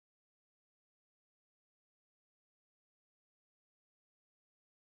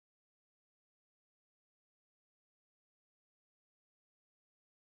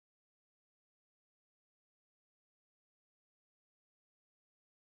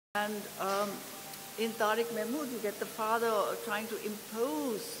And in Tariq Mahmood, you get the father trying to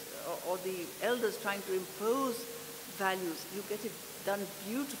impose, or the elders trying to impose values. You get it done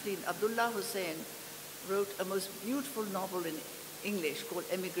beautifully. Abdullah Hussain wrote a most beautiful novel in English called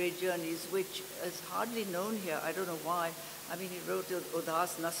Emigre Journeys, which is hardly known here. I don't know why. I mean, he wrote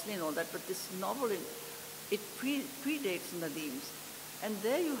Udas Nasli and all that, but this novel, it predates Nadim's. And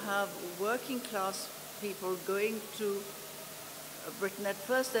there you have working class people going to Britain. At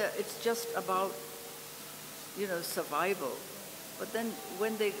first, it's just about, survival. But then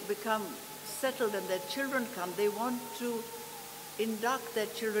when they become settled and their children come, they want to induct their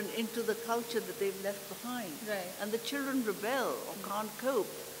children into the culture that they've left behind. Right. And the children rebel or can't cope.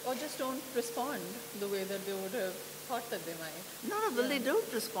 Or just don't respond the way that they would have thought that they might. No, they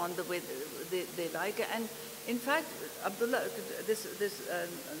don't respond the way they like. And in fact, Abdullah, this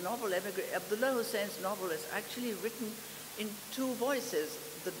novel, Abdullah Hussein's novel is actually written in two voices.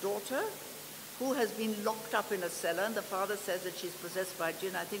 The daughter, who has been locked up in a cellar, and the father says that she's possessed by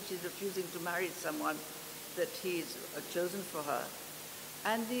jinn. I think she's refusing to marry someone that he's chosen for her.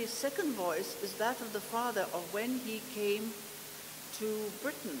 And the second voice is that of the father of when he came to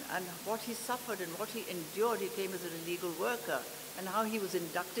Britain and what he suffered and what he endured. He came as an illegal worker, and how he was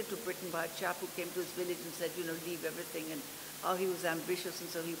inducted to Britain by a chap who came to his village and said, leave everything, and how he was ambitious, and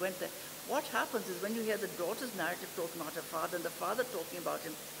so he went there. What happens is when you hear the daughter's narrative talking about her father and the father talking about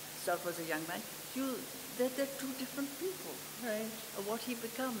himself as a young man, they're two different people. Right. Of what he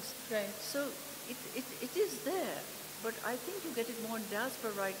becomes. Right. So it is there, but I think you get it more in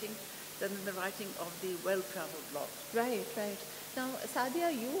diaspora writing than in the writing of the well-traveled lot. Right. Now,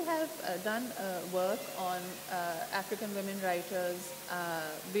 Sadia, you have done work on African women writers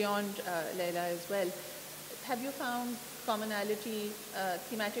beyond Leila as well. Have you found commonality,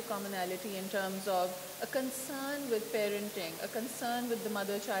 thematic commonality in terms of a concern with parenting, a concern with the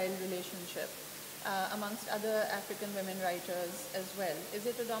mother-child relationship amongst other African women writers as well? Is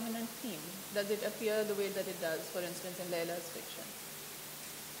it a dominant theme? Does it appear the way that it does, for instance, in Leila's fiction?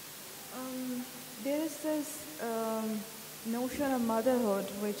 There is this notion of motherhood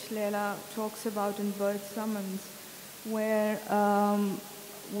which Leila talks about in Bird Summons, where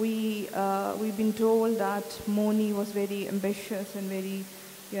we've been told that Moni was very ambitious and very,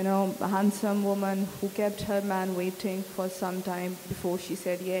 a handsome woman who kept her man waiting for some time before she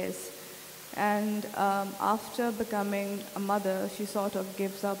said yes. And after becoming a mother, she sort of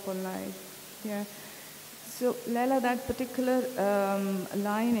gives up on life. Yeah. So Leila, that particular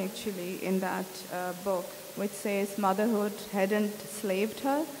line actually in that book, which says motherhood hadn't slaved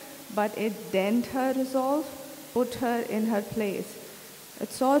her, but it dent her resolve, put her in her place.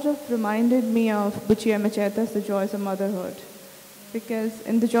 It sort of reminded me of Buchiya Macheta's The Joys of Motherhood. Because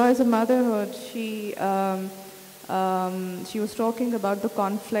in The Joys of Motherhood, she was talking about the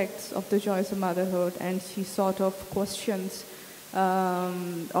conflicts of the joys of motherhood, and she sort of questions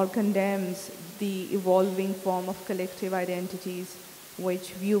or condemns the evolving form of collective identities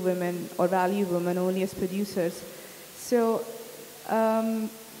which view women or value women only as producers. So I'm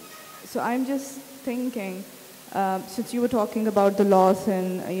just thinking, since you were talking about the loss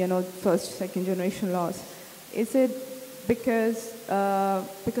and first, second generation loss, is it because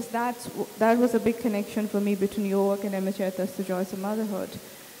that was a big connection for me between your work and Emma Cheta's The Joys of Motherhood,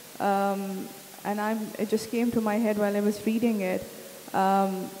 and it just came to my head while I was reading it,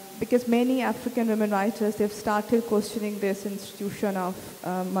 because many African women writers, they've started questioning this institution of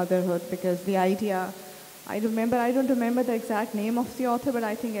motherhood, because the idea, I don't remember the exact name of the author, but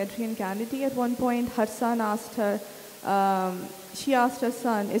I think Adrienne Kennedy at one point, her son asked her, she asked her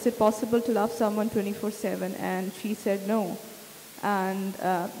son, is it possible to love someone 24/7? And she said no. And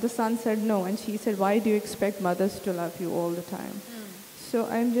the son said no. And she said, why do you expect mothers to love you all the time? So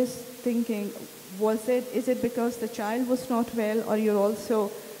I'm just thinking, is it because the child was not well, or you're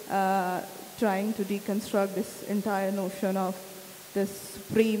also trying to deconstruct this entire notion of this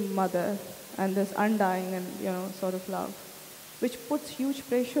supreme mother and this undying and, sort of love, which puts huge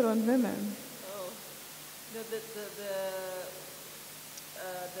pressure on women?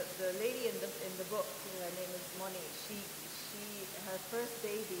 The lady in the book, her name is Moni. Her first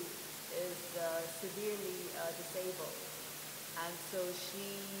baby is severely disabled, and so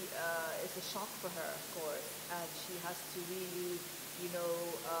it's a shock for her, of course, and she has to really,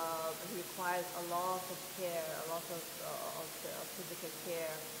 requires a lot of care, a lot of physical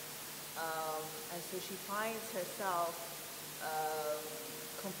care, and so she finds herself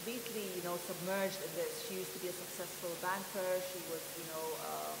completely, submerged in this. She used to be a successful banker. She was,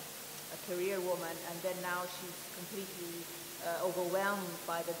 a career woman, and then now she's completely overwhelmed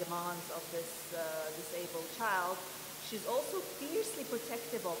by the demands of this disabled child. She's also fiercely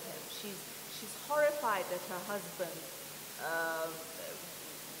protective of horrified that her husband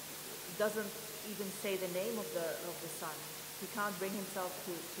doesn't even say the name of the son. He can't bring himself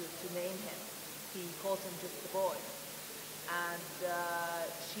to name him. He calls him just the boy. And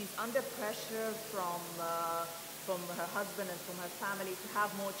she's under pressure from her husband and from her family to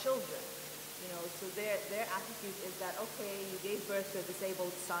have more children. You know, so their attitude is that, okay, you gave birth to a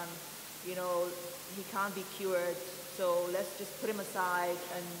disabled son, you know, he can't be cured, so let's just put him aside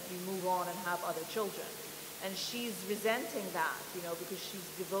and you move on and have other children. And she's resenting that, you know, because she's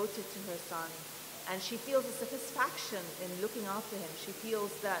devoted to her son. And she feels a satisfaction in looking after him. She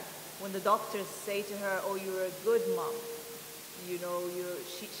feels that when the doctors say to her, oh, you're a good mom, you know,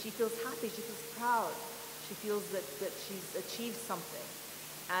 she feels happy, she feels proud. She feels that she's achieved something.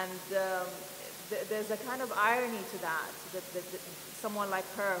 And there's a kind of irony to that someone like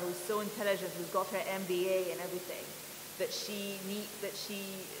her who's so intelligent, who's got her MBA and everything, that she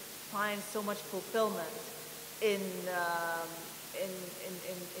finds so much fulfillment in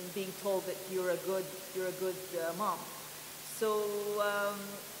being told that you're a good mom. So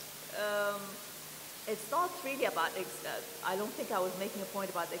it's not really about, I don't think I was making a point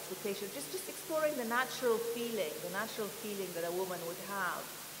about the expectation, just exploring the natural feeling that a woman would have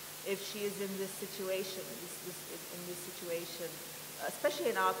if she is in this situation, especially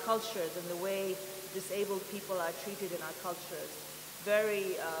in our cultures and the way disabled people are treated in our cultures,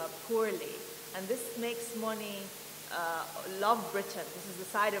 very poorly. And this makes Moni love Britain. This is the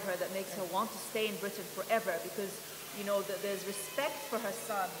side of her that makes her want to stay in Britain forever, because, you know, there's respect for her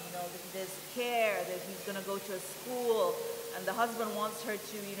son, you know, there's care, that he's going to go to a school, and the husband wants her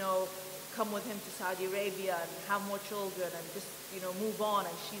to, you know, come with him to Saudi Arabia and have more children and just, you know, move on.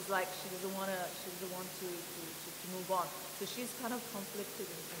 And she's like, she doesn't want to move on. So she's kind of conflicted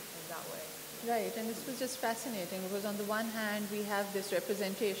in that way. Right, and this was just fascinating because on the one hand we have this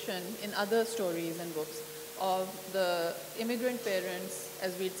representation in other stories and books of the immigrant parents,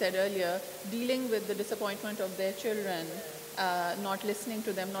 as we'd said earlier, dealing with the disappointment of their children, not listening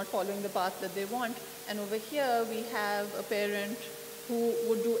to them, not following the path that they want. And over here we have a parent who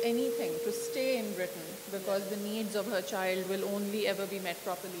would do anything to stay in Britain because the needs of her child will only ever be met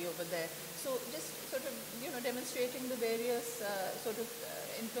properly over there. So just sort of, you know, demonstrating the various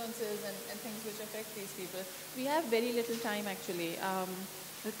influences and things which affect these people. We have very little time actually.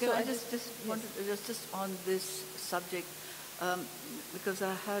 Okay, so I just wanted just on this subject, because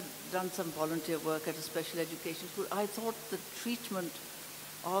I had done some volunteer work at a special education school. I thought the treatment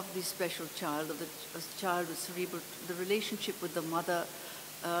of the special child, of the child with cerebral, the relationship with the mother,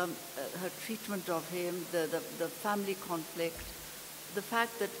 her treatment of him, the family conflict, the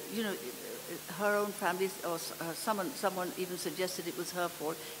fact that, you know, her own family, or someone even suggested it was her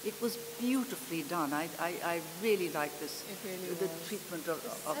fault. It was beautifully done. I really like this, really the treatment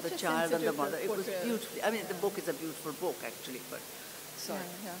of the child and the mother. It was beautifully. I mean, the book is a beautiful book actually, but sorry.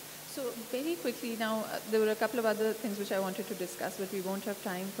 Yeah. So very quickly now, there were a couple of other things which I wanted to discuss, but we won't have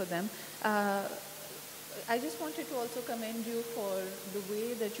time for them. I just wanted to also commend you for the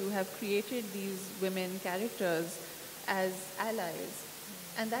way that you have created these women characters as allies.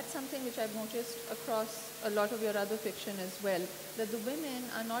 And that's something which I've noticed across a lot of your other fiction as well, that the women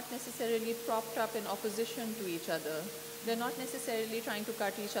are not necessarily propped up in opposition to each other. They're not necessarily trying to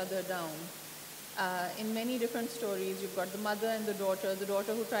cut each other down. In many different stories, you've got the mother and the daughter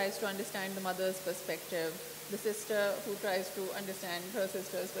who tries to understand the mother's perspective, the sister who tries to understand her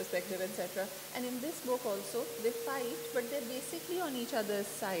sister's perspective, etc. And in this book also, they fight, but they're basically on each other's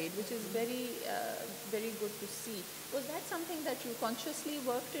side, which is very, very good to see. Was that something that you consciously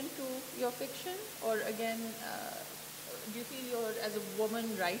worked into your fiction? Or again, do you feel you're, as a woman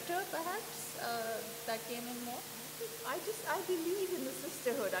writer, perhaps, that came in more? I believe in the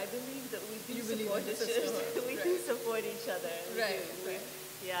sisterhood. I believe that we do support each other. We right. do support each other. Right.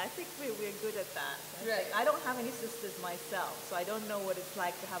 Yeah, I think we're good at that. Right. I don't have any sisters myself, so I don't know what it's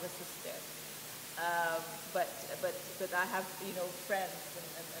like to have a sister. But I have, you know, friends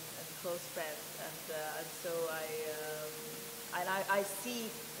and close friends, and so I see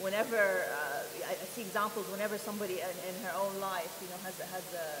whenever I see examples whenever somebody in her own life, you know, has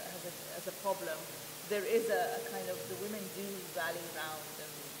a problem. There is a kind of, the women do rally around and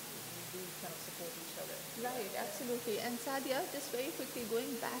we do kind of support each other. Right, absolutely. And Sadia, just very quickly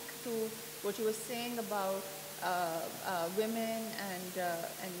going back to what you were saying about women and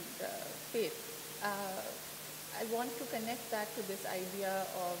faith, I want to connect that to this idea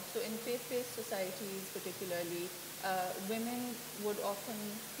of, so in faith-based societies particularly, women would often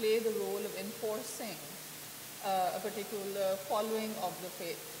play the role of enforcing a particular following of the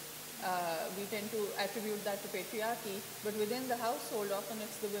faith. We tend to attribute that to patriarchy, but within the household, often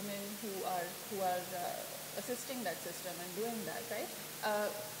it's the women who are assisting that system and doing that, right?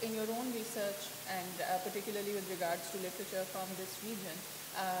 In your own research, and particularly with regards to literature from this region,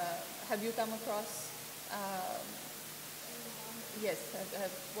 have you come across? Yes.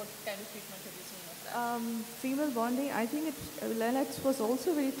 What kind of treatment have you seen of that? Female bonding, I think Lennox was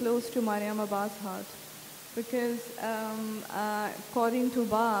also very close to Mariam Abbas' heart, because according to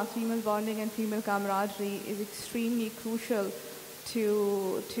Ba, female bonding and female camaraderie is extremely crucial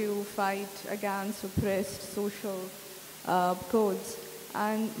to fight against oppressed social codes.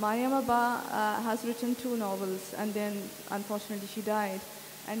 And Mariam Abba has written 2 novels, and then unfortunately she died.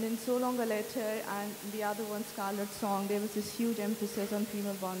 And then So Long a Letter and the other one, Scarlet Song, there was this huge emphasis on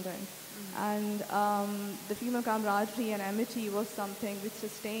female bonding. And the female camaraderie and amity was something which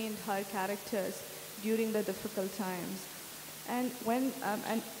sustained her characters during the difficult times. And when,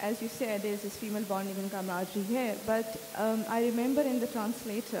 and as you said, there's this female bonding and camaraderie here, but I remember in the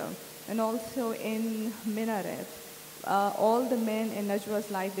translator and also in Minaret, all the men in Najwa's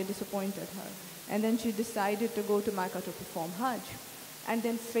life, they disappointed her. And then she decided to go to Mecca to perform Hajj. And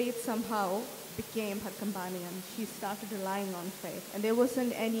then faith somehow became her companion. She started relying on faith. And there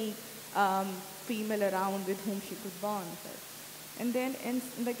wasn't any female around with whom she could bond with. And then in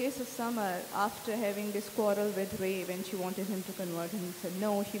the case of Summer, after having this quarrel with Ray when she wanted him to convert, and he said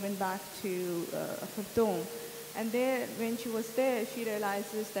no, she went back to Khartoum. And there, when she was there, she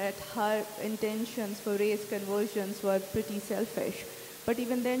realizes that her intentions for Ray's conversions were pretty selfish. But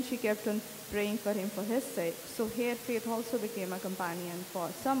even then, she kept on praying for him for his sake. So here, faith also became a companion for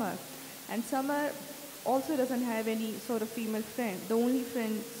Summer. And Summer also doesn't have any sort of female friend. The only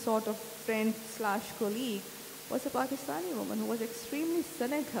sort of friend/colleague was a Pakistani woman who was extremely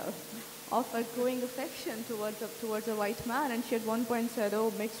cynical of a growing affection towards a white man. And she at one point said,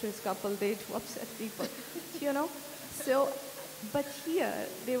 oh, mixed race couple, they to upset people, you know. So, but here,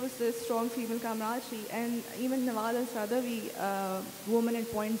 there was a strong female camaraderie. And even Nawal al-Sadawi, Woman in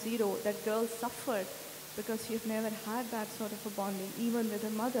Point Zero, that girl suffered because she's never had that sort of a bonding, even with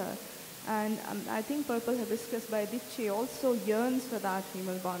her mother. And I think Purple Hibiscus by Diche also yearns for that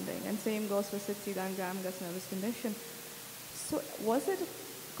female bonding. And same goes for Sitsida and Gus Nervous Condition. So was it a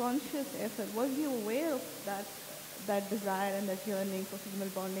conscious effort? Was you aware of that desire and that yearning for female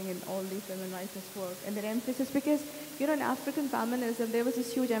bonding in all these women writers' work? And their emphasis, because, you know, in African feminism, there was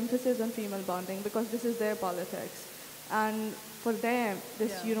this huge emphasis on female bonding because this is their politics. And for them,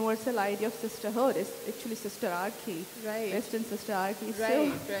 this universal idea of sisterhood is actually sisterarchy, right? Western sisterarchy.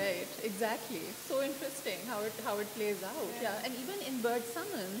 Right, right, exactly. So interesting how it plays out. Yeah, and even in Bird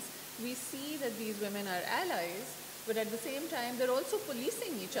Summons, we see that these women are allies, but at the same time, they're also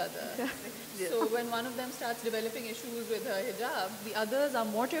policing each other. So when one of them starts developing issues with her hijab, the others are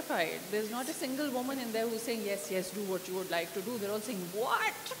mortified. There's not a single woman in there who's saying, yes, yes, do what you would like to do. They're all saying,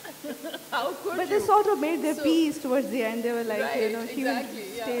 what? How could but you? They sort of made their peace towards the end. They were like, right, you know, she exactly,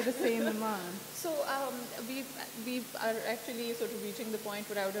 would stay the same Imam. So we are actually sort of reaching the point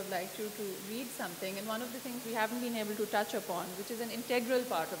where I would have liked you to read something. And one of the things we haven't been able to touch upon, which is an integral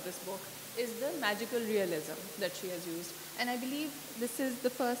part of this book, is the magical realism that she has used. And I believe this is the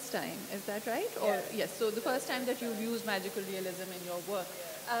first time, is that right? Or yes, so the first time that you've used magical realism in your work.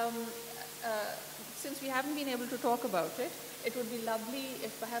 Since we haven't been able to talk about it, it would be lovely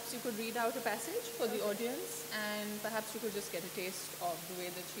if perhaps you could read out a passage for the audience, and perhaps you could just get a taste of the way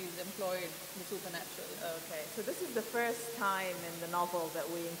that she's employed the supernatural. Okay, so this is the first time in the novel that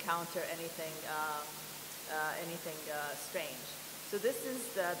we encounter anything strange. So this is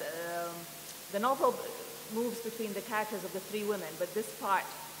the novel moves between the characters of the 3 women, but this part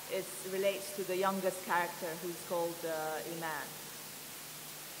relates to the youngest character, who's called Iman.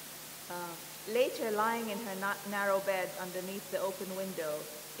 Later, lying in her narrow bed underneath the open window,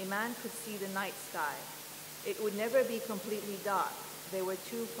 Iman could see the night sky. It would never be completely dark. They were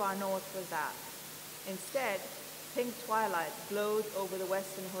too far north for that. Instead, pink twilight glowed over the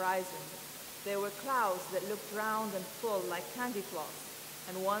western horizon. There were clouds that looked round and full like candy floss,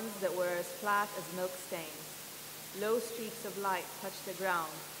 and ones that were as flat as milk stains. Low streaks of light touched the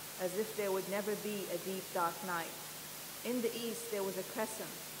ground, as if there would never be a deep, dark night. In the east, there was a crescent,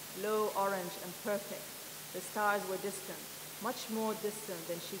 low, orange, and perfect. The stars were distant, much more distant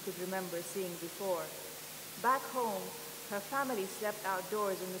than she could remember seeing before. Back home, her family slept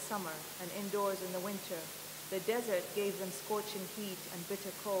outdoors in the summer and indoors in the winter. The desert gave them scorching heat and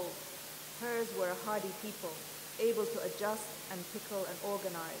bitter cold. Hers were a hardy people, able to adjust and pickle and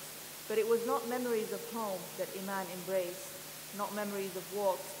organize. But it was not memories of home that Iman embraced, not memories of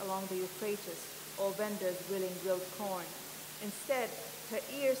walks along the Euphrates or vendors grilling grilled corn. Instead, Her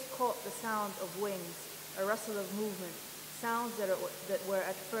ears caught the sound of wings, a rustle of movement, sounds that were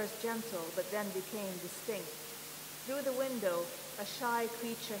at first gentle but then became distinct. Through the window, a shy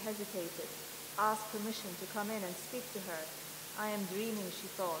creature hesitated, asked permission to come in and speak to her. I am dreaming,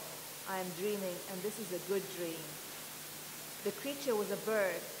 she thought. I am dreaming, and this is a good dream. The creature was a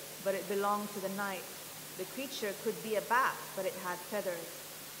bird, but it belonged to the night. The creature could be a bat, but it had feathers.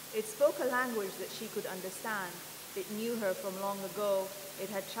 It spoke a language that she could understand. It knew her from long ago. It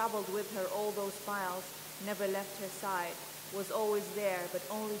had traveled with her all those miles, never left her side, was always there, but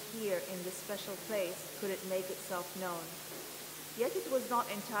only here in this special place could it make itself known. Yet it was not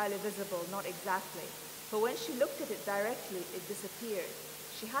entirely visible, not exactly, for when she looked at it directly, it disappeared.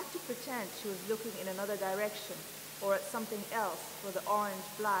 She had to pretend she was looking in another direction or at something else for the orange,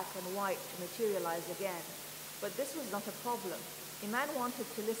 black, and white to materialize again. But this was not a problem. Iman wanted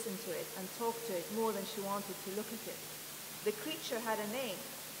to listen to it and talk to it more than she wanted to look at it. The creature had a name.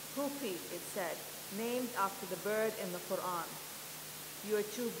 Hupi, it said, named after the bird in the Quran. You are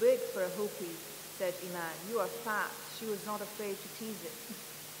too big for a hupi, said Iman. You are fat. She was not afraid to tease it.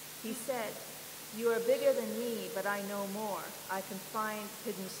 He said, you are bigger than me, but I know more. I can find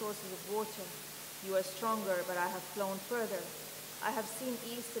hidden sources of water. You are stronger, but I have flown further. I have seen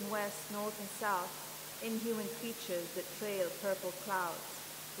east and west, north and south, inhuman creatures that trail purple clouds,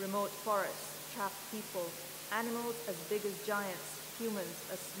 remote forests, trapped people, animals as big as giants, humans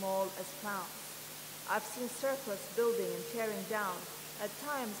as small as clowns. I've seen surplus building and tearing down. At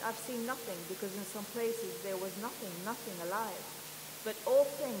times, I've seen nothing because in some places there was nothing alive. But all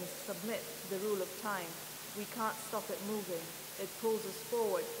things submit to the rule of time. We can't stop it moving. It pulls us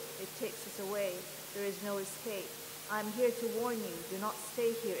forward. It takes us away. There is no escape. I'm here to warn you, do not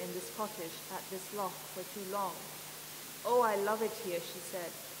stay here in this cottage at this loch for too long. Oh, I love it here, she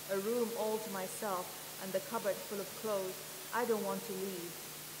said. A room all to myself and the cupboard full of clothes. I don't want to leave.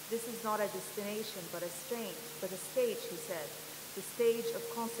 This is not a destination, but a stage, he said. The stage of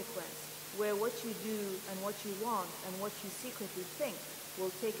consequence, where what you do and what you want and what you secretly think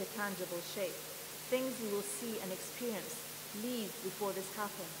will take a tangible shape. Things you will see and experience. Leave before this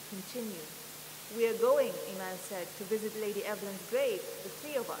happens. Continue. We are going, Iman said, to visit Lady Evelyn's grave, the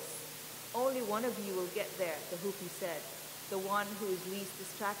three of us. Only one of you will get there, the Hupi said, the one who is least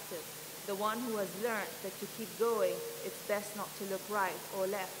distracted, the one who has learnt that to keep going, it's best not to look right or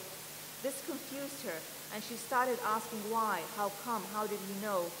left. This confused her, and she started asking why, how come, how did he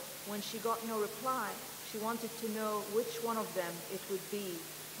know? When she got no reply, she wanted to know which one of them it would be,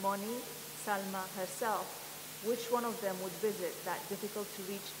 Moni, Salma herself, which one of them would visit that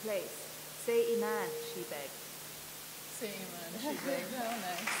difficult-to-reach place. Say Iman, she begged. Say Iman, she begged. How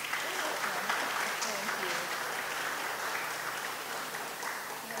nice. Thank you.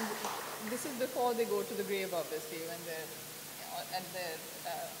 And this is before they go to the grave, obviously, when they're at the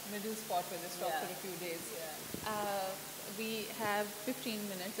middle spot where they stop for a few days. We have 15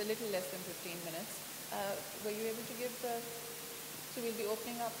 minutes, a little less than 15 minutes. Were you able to give so we'll be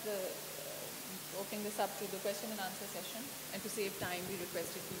opening this up to the question and answer session, and to save time we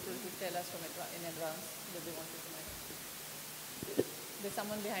requested people to tell us in advance that they wanted to know. There's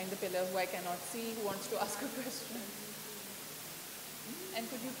someone behind the pillar who I cannot see who wants to ask a question. And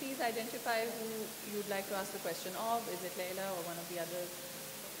could you please identify who you'd like to ask the question of? Is it Leila or one of the others?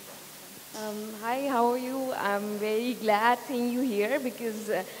 Hi, how are you? I'm very glad seeing you here because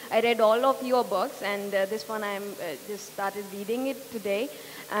I read all of your books, and this one I'm just started reading it today,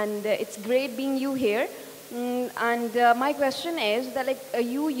 and it's great being you here. And my question is that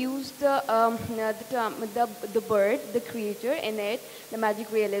you used the term, the bird, the creature in it, the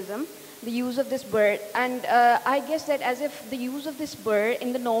magic realism, the use of this bird, and I guess that as if the use of this bird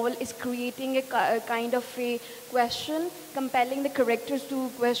in the novel is creating a kind of a question, compelling the characters to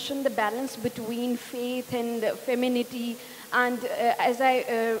question the balance between faith and femininity. And as I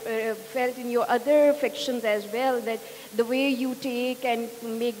felt in your other fictions as well, that the way you take and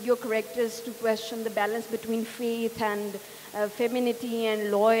make your characters to question the balance between faith and femininity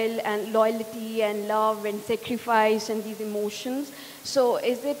and loyalty and love and sacrifice and these emotions. So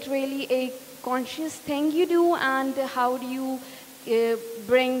is it really a conscious thing you do, and how do you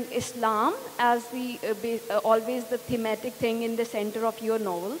bring Islam as the always the thematic thing in the center of your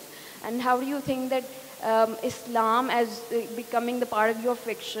novels? And how do you think that Islam as becoming the part of your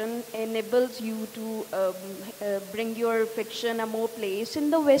fiction enables you to bring your fiction a more place in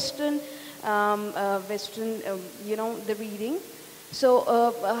the Western, the reading? So,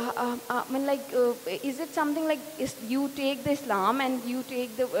 is it something like you take the Islam and you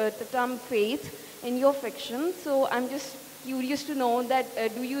take the term faith in your fiction? So, I'm just curious to know that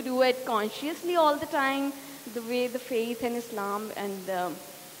do you do it consciously all the time, the way the faith in Islam and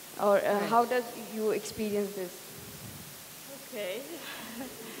how does you experience this? Okay.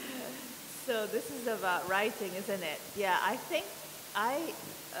 So this is about writing, isn't it? Yeah, I think I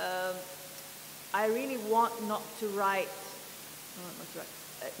really want not to write.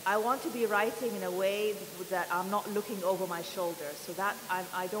 I want to be writing in a way that I'm not looking over my shoulder. So that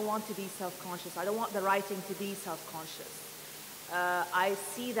I don't want to be self-conscious. I don't want the writing to be self-conscious. I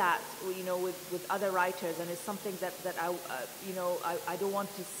see that, with other writers, and it's something that I don't want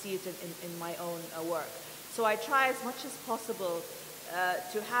to see it in my own work. So I try as much as possible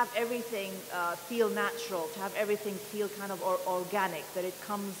to have everything feel natural, to have everything feel kind of organic, that it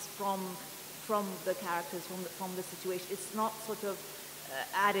comes from the characters, from the situation. It's not sort of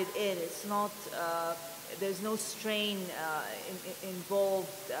added in. It's not. There's no strain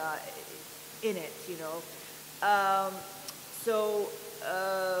involved in it.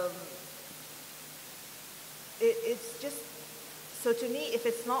 It's just. So to me, if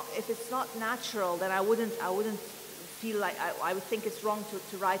it's not natural, then I wouldn't feel like I would think it's wrong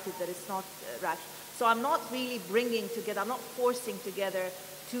to write it, that it's not right. So I'm not really bringing together. I'm not forcing together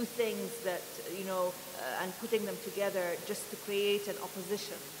two things that and putting them together just to create an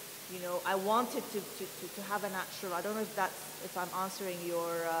opposition. I wanted to have a natural. I don't know if I'm answering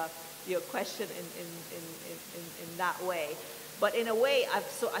your question in that way, but in a way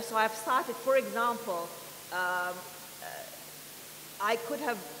I've started. For example, I could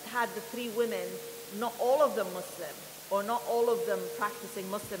have had the three women, not all of them Muslim, or not all of them practicing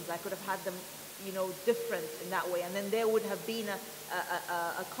Muslims. I could have had them, different in that way, and then there would have been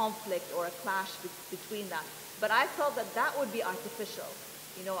a conflict or a clash between that. But I felt that would be artificial.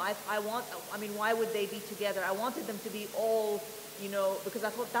 Why would they be together? I wanted them to be all, because I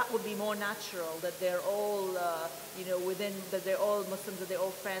thought that would be more natural, that they're all, that they're all Muslims, that they're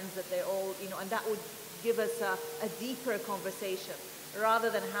all friends, that they're all, and that would give us a deeper conversation, rather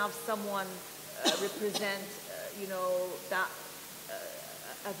than have someone represent, that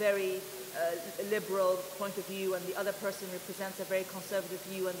a very liberal point of view, and the other person represents a very conservative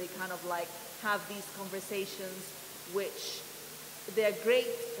view, and they kind of like have these conversations, which they're great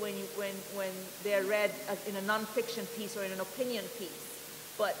when they're read in a non-fiction piece or in an opinion piece.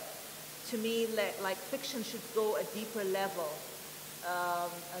 But to me, like fiction should go a deeper level,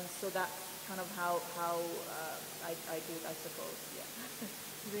 and so that's kind of how I do it, I suppose. Yeah.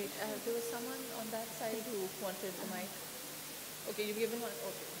 Great. There was someone on that side who wanted the mic. Okay, you've given one.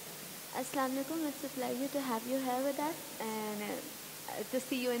 Okay. Assalamu alaikum. It's a pleasure to have you here with us and to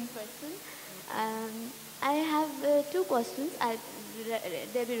see you in person. I have two questions.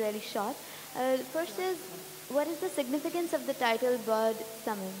 They'll be really short. First is, what is the significance of the title Bird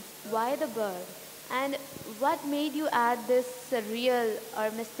Summons? Why the bird? And what made you add this surreal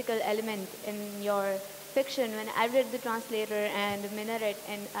or mystical element in your fiction? When I read the translator and Minaret,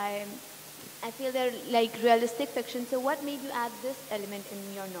 and I feel they're like realistic fiction. So what made you add this element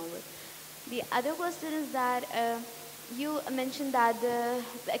in your novel? The other question is that you mentioned that the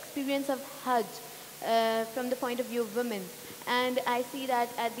experience of Hajj from the point of view of women. And I see that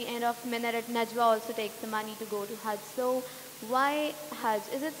at the end of Minaret, Najwa also takes the money to go to Hajj. So why Hajj?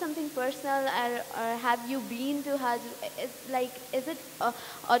 Is it something personal, or have you been to Hajj? Is it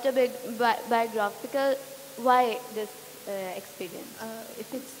autobiographical? Why this experience?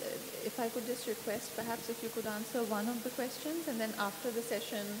 If I could just request, perhaps if you could answer one of the questions, and then after the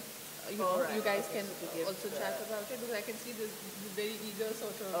session, you guys can also chat about it, because I can see there's very eager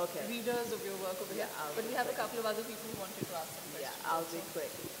sort of readers of your work over here. But we have a couple of other people who wanted to ask some questions. Yeah, I'll be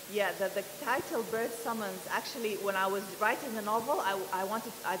quick. Yeah, the title Bird Summons, actually, when I was writing the novel, I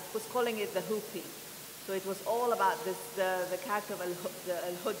was calling it the Hoopy. So it was all about the character of the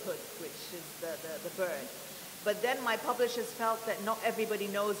Al-Hudhud, which is the bird. But then my publishers felt that not everybody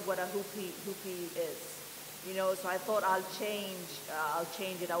knows what a hoopy is. So I thought I'll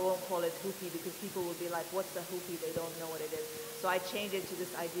change it. I won't call it hoopy, because people will be like, what's a hoopy? They don't know what it is. So I changed it to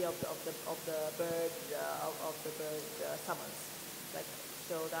this idea of the bird summons.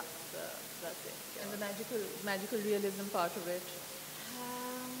 So that's it. Yeah. And the magical realism part of it.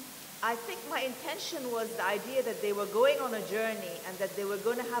 I think my intention was the idea that they were going on a journey and that they were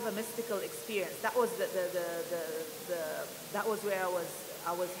going to have a mystical experience. That was that was where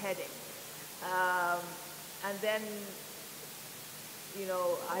I was heading. And then,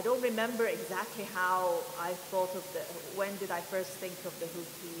 I don't remember exactly how I thought of when did I first think of the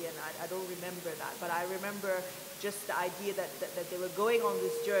hoopy, and I don't remember that. But I remember just the idea that they were going on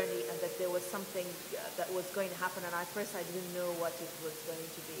this journey, and that there was something that was going to happen. And at first I didn't know what it was going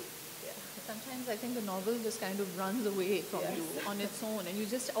to be. Yeah. Sometimes sometimes I think the novel just kind of runs away from you on its own, and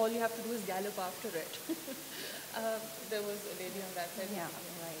all you have to do is gallop after it. There was a lady on that side. Yeah,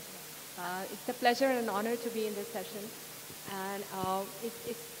 right. It's a pleasure and an honor to be in this session. And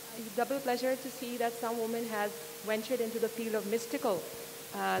it's a double pleasure to see that some woman has ventured into the field of mystical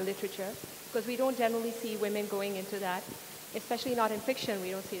literature, because we don't generally see women going into that, especially not in fiction.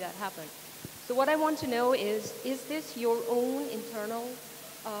 We don't see that happen. So what I want to know is this your own internal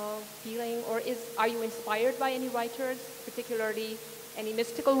feeling, or are you inspired by any writers, particularly any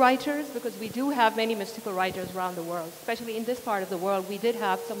mystical writers? Because we do have many mystical writers around the world, especially in this part of the world. We did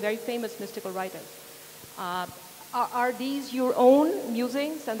have some very famous mystical writers. Are these your own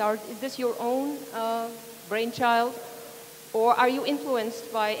musings, and is this your own brainchild, or are you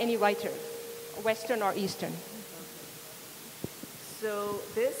influenced by any writers, Western or Eastern? So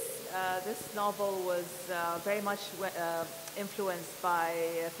this novel was very much influenced by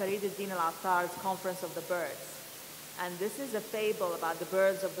Farid al-Din al-Attar's Conference of the Birds. And this is a fable about the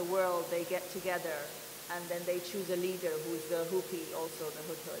birds of the world. They get together and then they choose a leader who's the Hupi, also the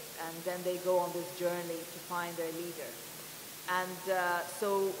Hudhud. And then they go on this journey to find their leader. And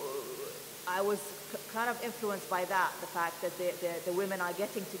so I was kind of influenced by that, the fact that the women are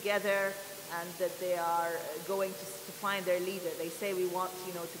getting together and that they are going to find their leader. They say, we want,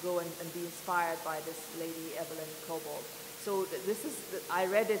 to go and be inspired by this lady, Evelyn Kobold. So this is, I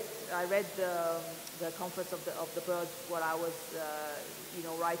read the Conference of the Birds while I was,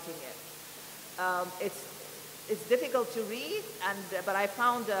 writing it. It's difficult to read, but I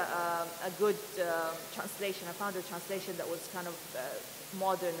found a good translation. I found a translation that was kind of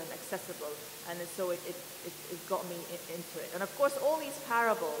modern and accessible, and so it got me into it. And of course, all these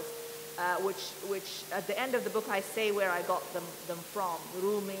parables, which at the end of the book I say where I got them from,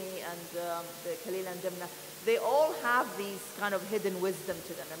 Rumi and the Khalil and Dimna, they all have these kind of hidden wisdom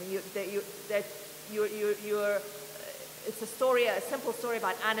to them. I mean, it's a story, a simple story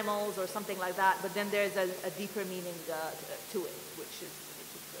about animals or something like that, but then there's a deeper meaning to it, which is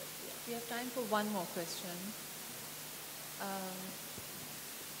good. Yeah. We have time for one more question.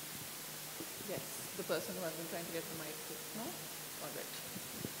 Yes, the person who has been trying to get the mic. No? All right.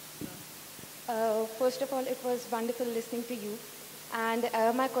 First of all, it was wonderful listening to you. And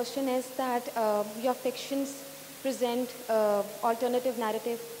my question is that your fictions present alternative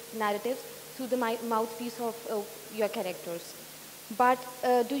narratives through the mouthpiece of your characters. But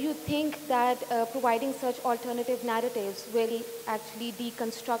do you think that providing such alternative narratives will actually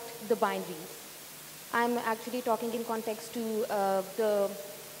deconstruct the binaries? I'm actually talking in context to the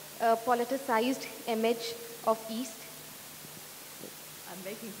politicized image of East. I'm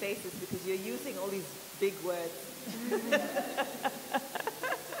making faces because you're using all these big words.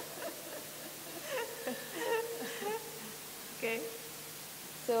 Okay.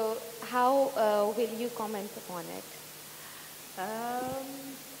 So how will you comment upon it?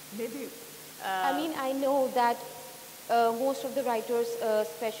 Maybe. I mean, I know that most of the writers,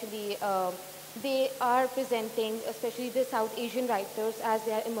 especially, they are presenting, especially the South Asian writers as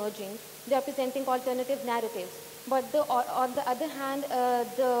they are emerging, they are presenting alternative narratives. But on the other hand,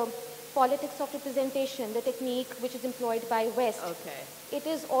 the politics of representation, the technique which is employed by West, it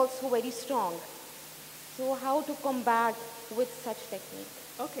is also very strong. So how to combat with such technique?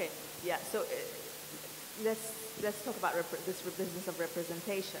 Okay, yeah, so let's talk about this business of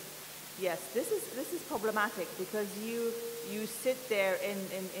representation. Yes, this is problematic because you sit there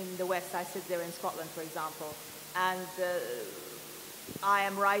in the West. I sit there in Scotland, for example, and I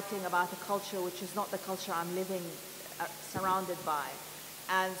am writing about a culture which is not the culture I'm living surrounded by.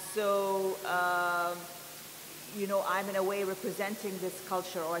 And so, I'm in a way representing this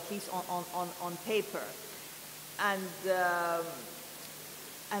culture, or at least on paper. And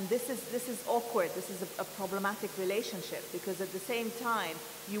this is awkward. This is a problematic relationship because at the same time,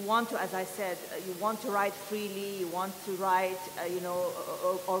 you want to, as I said, you want to write freely, you want to write,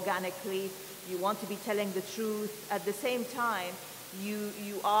 organically, you want to be telling the truth. At the same time, you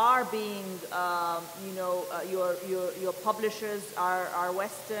are being, your publishers are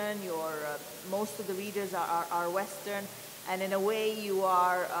Western, most of the readers are Western, and in a way you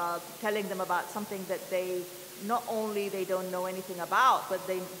are telling them about something that not only they don't know anything about, but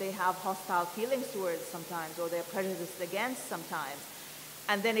they have hostile feelings towards sometimes, or they're prejudiced against sometimes.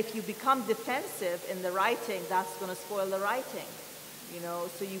 And then if you become defensive in the writing, that's going to spoil the writing,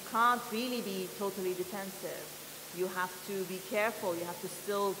 so you can't really be totally defensive. You have to be careful. You have to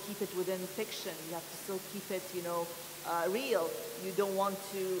still keep it within fiction. You have to still keep it, real. You don't want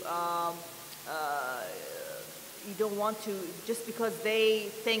to you don't want to, just because they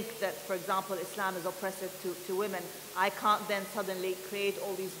think that, for example, Islam is oppressive to women, I can't then suddenly create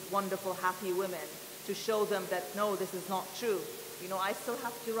all these wonderful, happy women to show them that, no, this is not true. You know, I still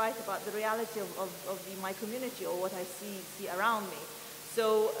have to write about the reality of my community or what I see around me.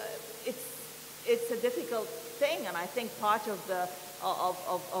 So it's a difficult thing, and I think part of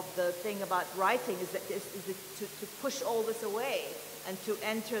the thing about writing is to push all this away and to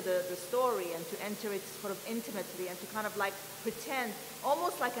enter the story and to enter it sort of intimately and to kind of like pretend,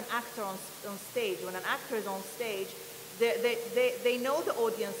 almost like an actor on stage. When an actor is on stage, they know the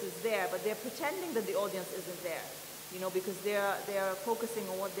audience is there, but they're pretending that the audience isn't there, you know, because they're focusing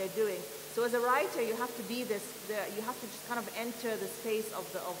on what they're doing. So as a writer, you have to be this. You have to just kind of enter the space of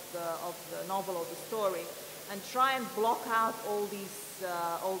the novel or the story, and try and block out all these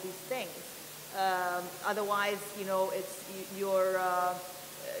things. Otherwise, you know, it's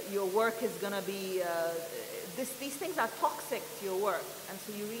your work is going to be. These things are toxic to your work, and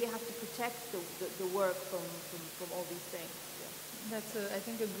so you really have to protect the work from all these things. Yeah. That's, I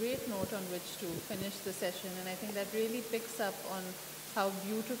think, a great note on which to finish the session, and I think that really picks up on how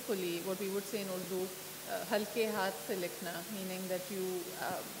beautifully, what we would say in Urdu, halke haath se likhna, meaning that you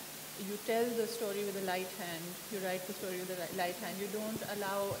tell the story with a light hand, you write the story with a light hand, you don't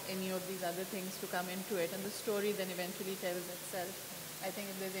allow any of these other things to come into it, and the story then eventually tells itself. I think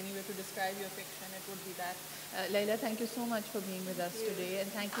if there's any way to describe your fiction, it would be that. Leila, thank you so much for being with us today, and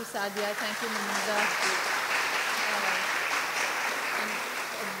thank you, Sadia, thank you, Muneeza.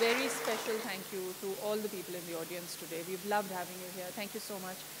 A very special thank you to all the people in the audience today. We've loved having you here. Thank you so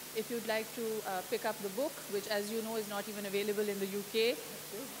much. If you'd like to pick up the book, which as you know is not even available in the UK,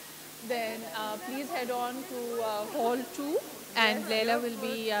 then please head on to Hall 2, and Leila will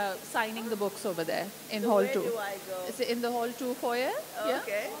be signing the books over there in Hall 2. Where do I go? It's in the Hall 2 foyer. Yeah?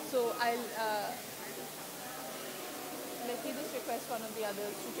 Okay. So I'll let me just request one of the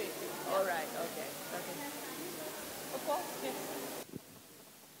others to take you. All right. Okay. Okay. Of course. Yes.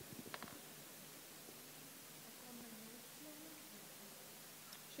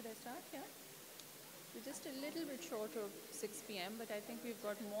 Should I start? Yeah. We're just a little bit short of 6 p.m., but I think we've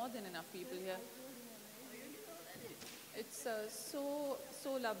got more than enough people here. It's so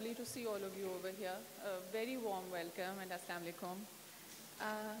lovely to see all of you over here. A very warm welcome, and Aslam alaikum.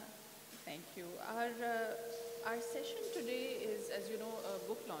 Thank you. Our session today is, as you know, a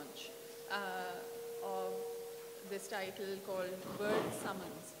book launch of this title called Bird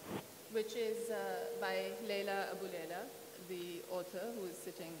Summons, which is by Leila Aboulela, the author who is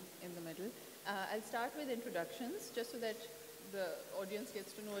sitting in the middle. I'll start with introductions, just so that the audience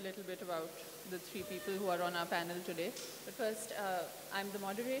gets to know a little bit about the three people who are on our panel today. But first, I'm the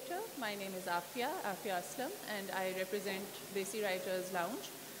moderator. My name is Afia Aslam, and I represent Desi Writers Lounge,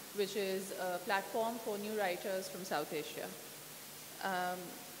 which is a platform for new writers from South Asia.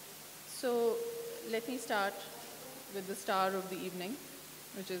 So let me start with the star of the evening,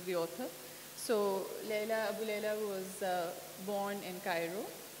 which is the author. So Leila Aboulela was born in Cairo,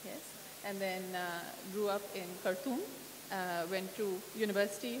 yes, and then grew up in Khartoum, went to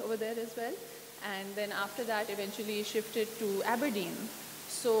university over there as well, and then after that eventually shifted to Aberdeen.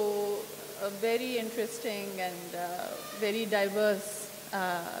 So a very interesting and very diverse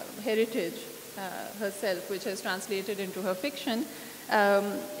heritage herself, which has translated into her fiction.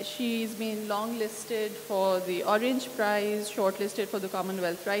 She's been longlisted for the Orange Prize, shortlisted for the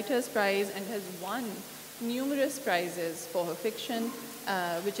Commonwealth Writers' Prize, and has won numerous prizes for her fiction,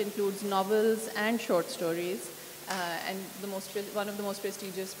 which includes novels and short stories. And one of the most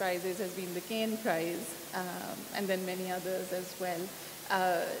prestigious prizes has been the Cain Prize, and then many others as well.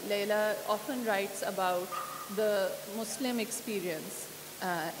 Leila often writes about the Muslim experience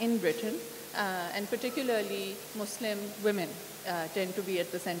in Britain, and particularly Muslim women tend to be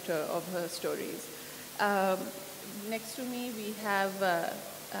at the center of her stories. Next to me we have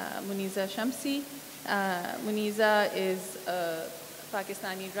Muneeza Shamsie. Muneeza is a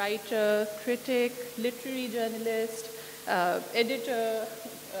Pakistani writer, critic, literary journalist, editor,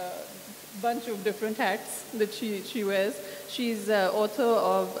 bunch of different hats that she wears. She's author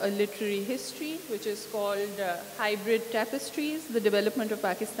of a literary history, which is called Hybrid Tapestries, the Development of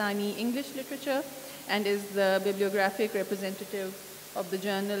Pakistani English Literature, and is the bibliographic representative of the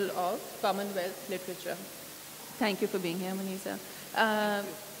Journal of Commonwealth Literature. Thank you for being here, Muneeza.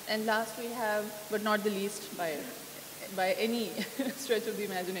 And last we have, but not the least by any stretch of the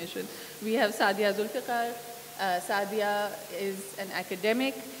imagination, we have Sadia Zulfiqar. Sadia is an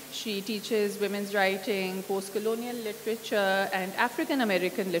academic. She teaches women's writing, post-colonial literature, and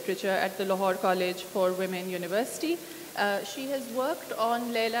African-American literature at the Lahore College for Women University. She has worked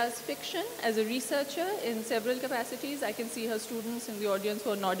on Leila's fiction as a researcher in several capacities. I can see her students in the audience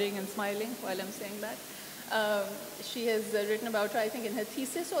who are nodding and smiling while I'm saying that. She has written about her, I think, in her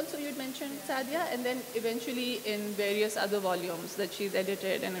thesis also you'd mentioned, Sadia, and then eventually in various other volumes that she's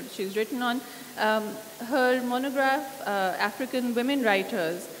edited and she's written on. Her monograph, African Women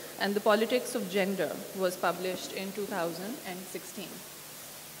Writers and the Politics of Gender, was published in 2016.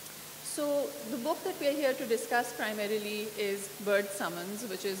 So the book that we are here to discuss primarily is Bird Summons,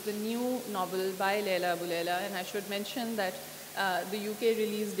 which is the new novel by Leila Aboulela, and I should mention that the UK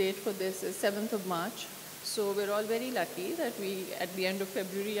release date for this is 7th of March. So we're all very lucky that we, at the end of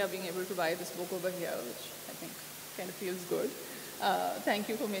February, are being able to buy this book over here, which I think kind of feels good. Thank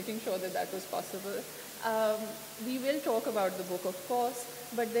you for making sure that that was possible. We will talk about the book, of course,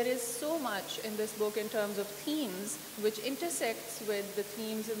 but there is so much in this book in terms of themes which intersects with the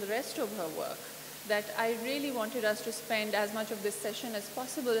themes in the rest of her work that I really wanted us to spend as much of this session as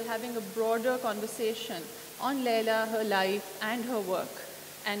possible having a broader conversation on Leila, her life, and her work,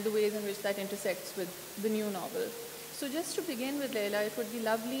 and the ways in which that intersects with the new novel. So just to begin with, Leila, it would be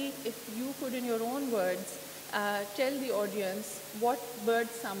lovely if you could, in your own words, tell the audience what Bird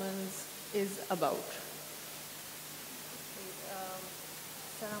Summons is about.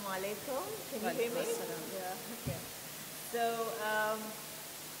 Assalamu alaikum. Can you hear me? Yeah. Okay. So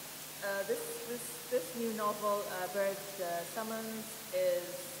this new novel, Bird Summons, is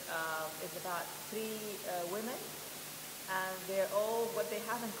about three women. And they're all, what they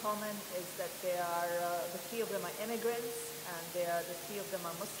have in common is that they are, the three of them are immigrants, and the three of them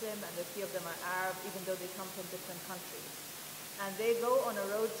are Muslim, and the three of them are Arab, even though they come from different countries. And they go on a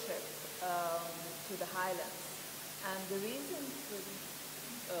road trip to the highlands. And the reason for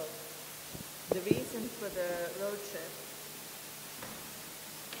the road trip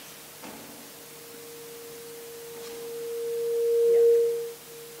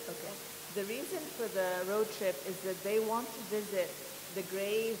The reason for the road trip is that they want to visit the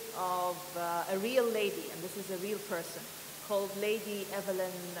grave of a real lady, and this is a real person, called Lady Evelyn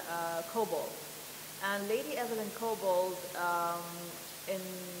Cobold. And Lady Evelyn Cobold in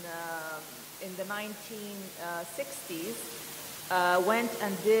the 1960s went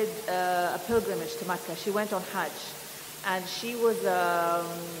and did a pilgrimage to Mecca. She went on Hajj. And she was a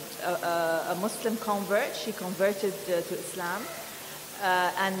Muslim convert. She converted to Islam.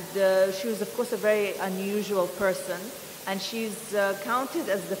 And she was, of course, a very unusual person. And she's counted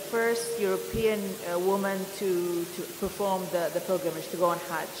as the first European woman to perform the pilgrimage, to go on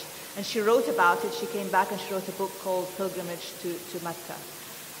Hajj. And she wrote about it. She came back and she wrote a book called Pilgrimage to Mecca.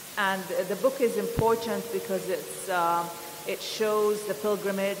 And the book is important because it shows the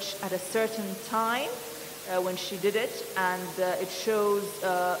pilgrimage at a certain time when she did it. And it shows,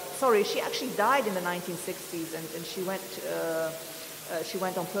 she actually died in the 1960s, and she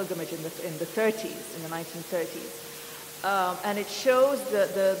went on pilgrimage in the 30s, in the 1930s. And it shows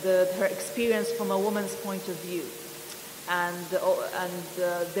her experience from a woman's point of view. And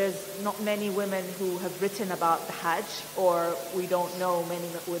there's not many women who have written about the Hajj, or we don't know many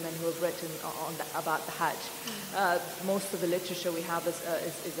women who have written about the Hajj. Most of the literature we have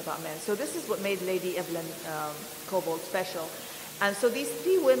is about men. So this is what made Lady Evelyn Cobold special. And so these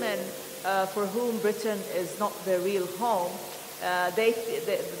three women, for whom Britain is not their real home, the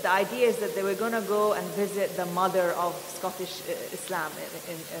idea is that they were going to go and visit the mother of Scottish Islam,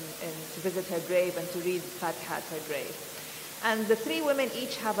 and to visit her grave and to read Fatiha at her grave. And the three women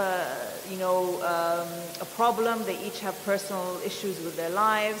each have a problem. They each have personal issues with their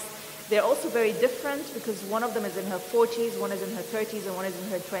lives. They're also very different because one of them is in her 40s, one is in her 30s, and one is in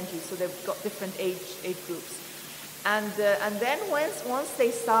her 20s. So they've got different age groups. And then once they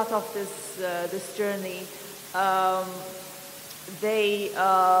start off this journey, they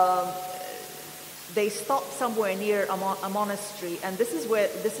stop somewhere near a monastery, and this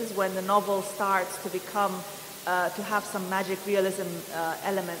is when the novel starts to become to have some magic realism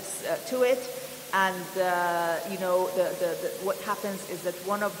elements to it. And what happens is that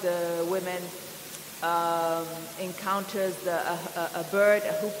one of the women encounters a bird,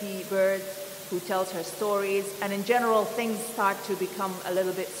 a hoopy bird, who tells her stories, and in general things start to become a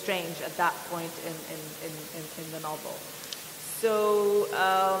little bit strange at that point in the novel. So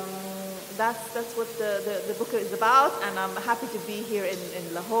that's what the book is about, and I'm happy to be here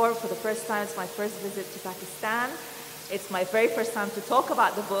in Lahore for the first time. It's my first visit to Pakistan. It's my very first time to talk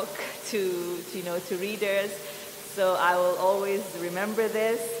about the book to readers. So I will always remember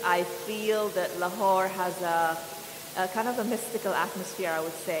this. I feel that Lahore has kind of a mystical atmosphere, I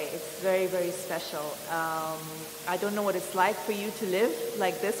would say. It's very, very special. I don't know what it's like for you to live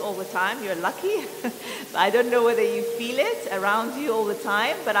like this all the time. You're lucky. I don't know whether you feel it around you all the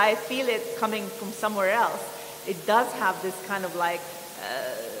time, but I feel it coming from somewhere else. It does have this kind of like,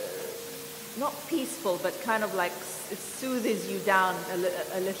 not peaceful, but kind of like it soothes you down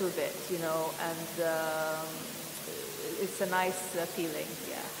a little bit, you know, and it's a nice feeling,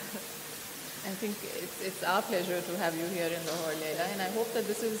 yeah. I think it's our pleasure to have you here in Lahore, Leila, and I hope that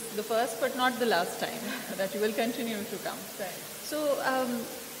this is the first but not the last time that you will continue to come. Right. So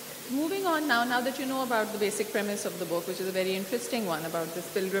moving on now that you know about the basic premise of the book, which is a very interesting one about this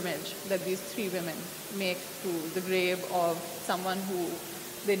pilgrimage that these three women make to the grave of someone who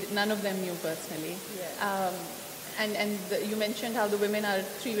none of them knew personally. Yeah. You mentioned how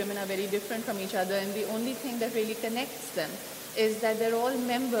three women are very different from each other, and the only thing that really connects them is that they're all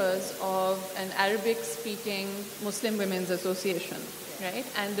members of an Arabic-speaking Muslim Women's Association, right?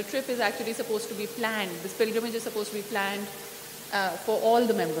 And the trip is actually supposed to be planned. This pilgrimage is supposed to be planned for all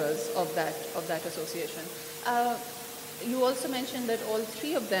the members of that association. You also mentioned that all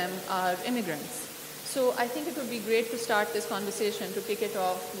three of them are immigrants. So I think it would be great to start this conversation, to kick it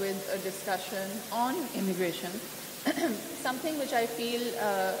off with a discussion on immigration, something which I feel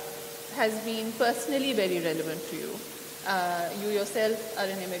has been personally very relevant to you. You yourself are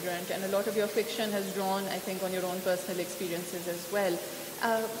an immigrant, and a lot of your fiction has drawn, I think, on your own personal experiences as well.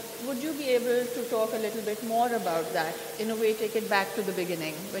 Would you be able to talk a little bit more about that? In a way, take it back to the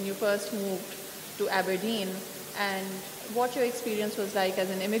beginning, when you first moved to Aberdeen, and what your experience was like as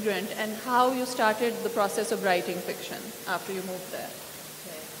an immigrant, and how you started the process of writing fiction after you moved there.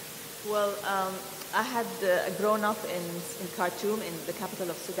 Okay. Well, I had grown up in Khartoum, in the capital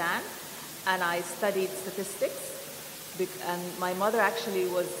of Sudan, and I studied statistics. And my mother actually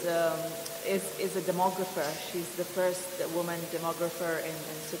is a demographer. She's the first woman demographer in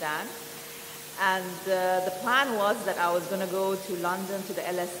Sudan. And the plan was that I was going to go to London to the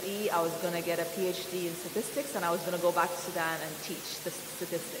LSE. I was going to get a PhD in statistics, and I was going to go back to Sudan and teach the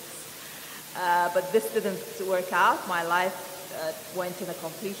statistics. But this didn't work out. My life went in a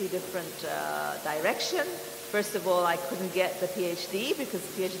completely different direction. First of all, I couldn't get the PhD because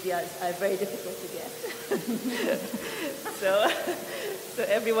PhD are very difficult to get. So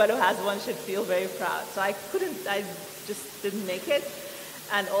everyone who has one should feel very proud. So I just didn't make it.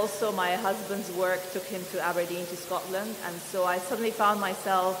 And also my husband's work took him to Aberdeen, to Scotland. And so I suddenly found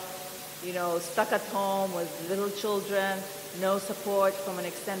myself, you know, stuck at home with little children, no support from an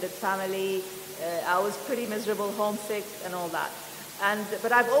extended family. I was pretty miserable, homesick, and all that.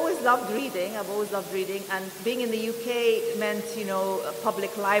 But I've always loved reading. And being in the UK meant, you know, a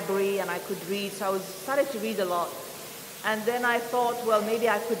public library, and I could read. So I started to read a lot. And then I thought, well, maybe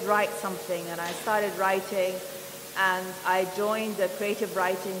I could write something. And I started writing, and I joined the creative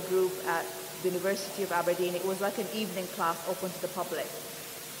writing group at the University of Aberdeen. It was like an evening class open to the public.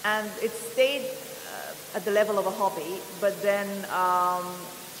 And it stayed at the level of a hobby, but then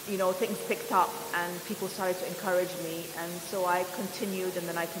you know, things picked up and people started to encourage me, and so I continued, and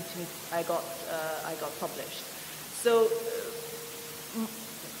then I got published. So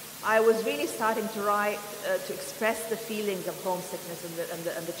I was really starting to write to express the feelings of homesickness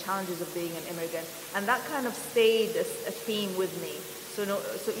and the challenges of being an immigrant, and that kind of stayed a theme with me.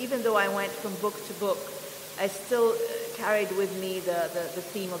 So even though I went from book to book, I still carried with me the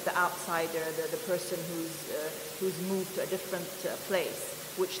theme of the outsider, the person who's moved to a different place,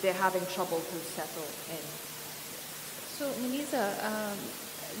 which they're having trouble to settle in. So Muneeza,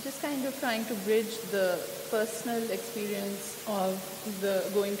 just kind of trying to bridge the personal experience of the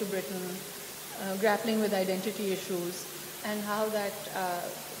going to Britain, grappling with identity issues, and how that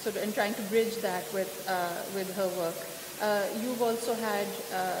and trying to bridge that with her work. You've also had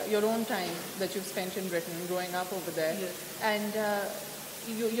your own time that you've spent in Britain, growing up over there, yes. And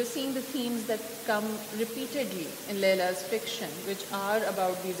you're seeing the themes that come repeatedly in Leila's fiction, which are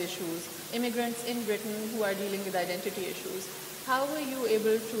about these issues. Immigrants in Britain who are dealing with identity issues. How were you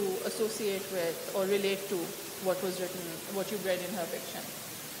able to associate with or relate to what was written, what you've read in her fiction?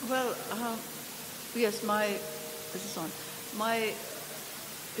 Well, yes, my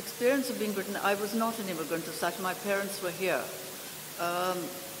experience of being Britain, I was not an immigrant as such. My parents were here.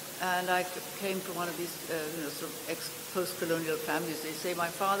 And I came from one of these sort of post-colonial families. They say my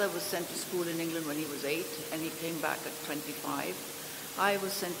father was sent to school in England when he was 8, and he came back at 25. I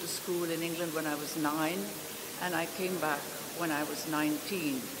was sent to school in England when I was 9, and I came back when I was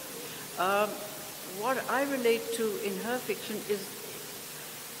 19. What I relate to in her fiction is,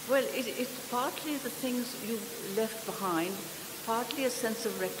 well, it's partly the things you've left behind, partly a sense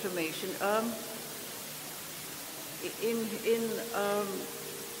of reclamation.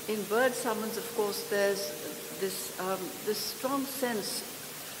 in bird summons, of course, there's this strong sense,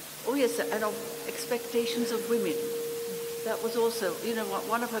 oh yes, and of expectations of women. That was also, you know,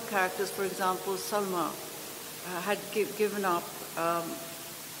 one of her characters, for example, Salma, had given up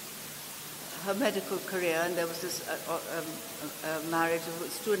her medical career, and there was this marriage. It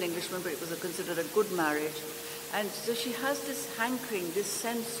was to an Englishman, but it was considered a good marriage. And so she has this hankering, this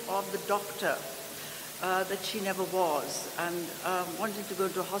sense of the doctor that she never was, and wanting to go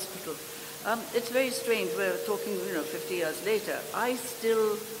to a hospital. It's very strange. We're talking, you know, 50 years later. I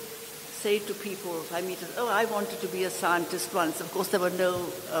still say to people, if I meet, oh, I wanted to be a scientist once. Of course, there were no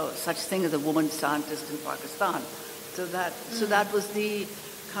such thing as a woman scientist in Pakistan. So that was the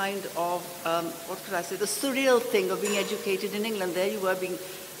kind of, what could I say, the surreal thing of being educated in England. There you were being,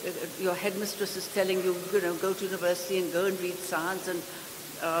 your headmistress is telling you, you know, go to university and go and read science. And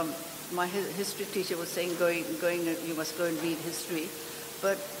my history teacher was saying, you must go and read history.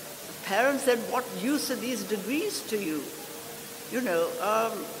 But parents said, what use are these degrees to you? You know,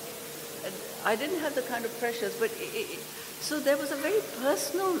 I didn't have the kind of pressures, but so there was a very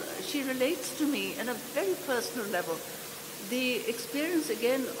personal, she relates to me on a very personal level. The experience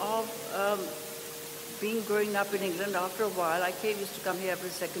again of growing up in England, after a while, I used to come here every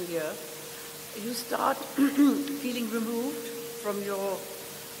second year, you start feeling removed from your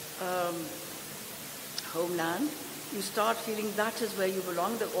homeland. You start feeling that is where you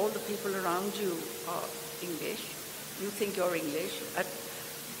belong, that all the people around you are English. You think you're English.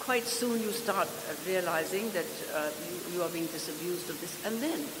 Quite soon you start realizing that you are being disabused of this. And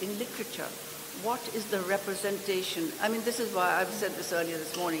then in literature, what is the representation? I mean, this is why I've said this earlier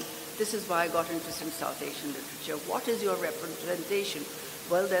this morning. This is why I got interested in South Asian literature. What is your representation?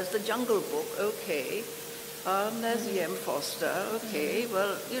 Well, there's the Jungle Book, okay. There's E.M. Foster, okay.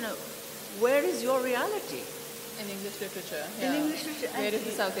 Well, you know, where is your reality? In English literature. Yeah. In English literature. Where is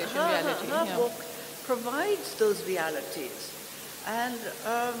the South Asian reality? Her book provides those realities. And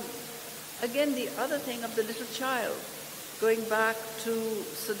again, the other thing of the little child, going back to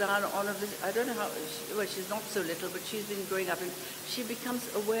Sudan on a visit, I don't know how, well, she's not so little, but she's been growing up, and she becomes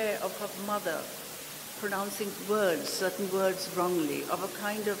aware of her mother pronouncing words, certain words wrongly, of a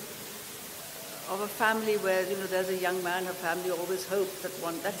kind of a family where, you know, there's a young man, her family always hoped that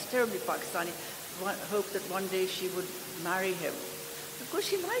that's terribly Pakistani, hoped that one day she would marry him. Of course,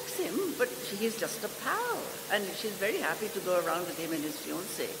 she likes him, but he's just a pal. And she's very happy to go around with him and his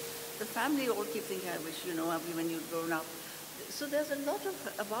fiancée. The family all keep thinking, I wish, you know, when you'd grown up. So there's a lot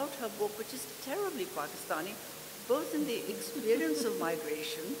about her book, which is terribly Pakistani, both in the experience of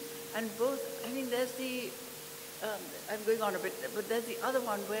migration and both, I mean, there's the, I'm going on a bit, but there's the other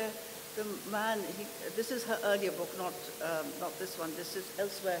one where the man, this is her earlier book, not this one. This is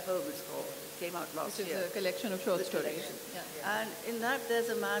Elsewhere Home, it's called. It came out last year. This is a collection of short stories. Yeah. And in that, there's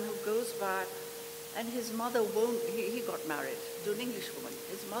a man who goes back, and his mother won't, he got married to an English woman.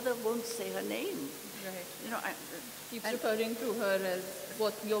 His mother won't say her name. Right. You know, keeps referring to her as,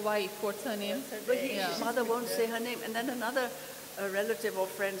 what, your wife, what's her name? But his mother won't say her name. And then another relative or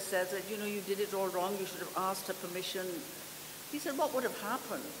friend says that, you know, you did it all wrong, you should have asked her permission. He said, what would have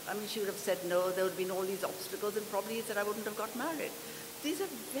happened? I mean, she would have said no, there would have been all these obstacles, and probably he said, I wouldn't have got married. These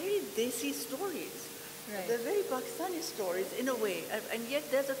are very desi stories. Right. They're very Pakistani stories in a way, and yet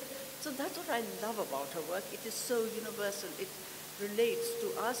so that's what I love about her work. It is so universal. It relates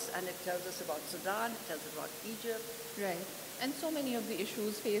to us, and it tells us about Sudan, it tells us about Egypt. Right. And so many of the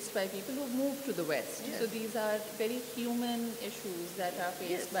issues faced by people who've moved to the West. Yes. So these are very human issues that are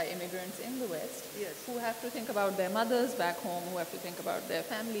faced by immigrants in the West, who have to think about their mothers back home, who have to think about their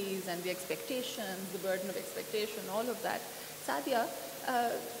families and the expectations, the burden of expectation, all of that. Sadia,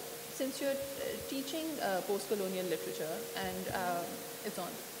 since you're teaching post-colonial literature, and it's on,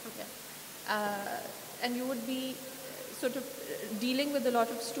 and you would be sort of dealing with a lot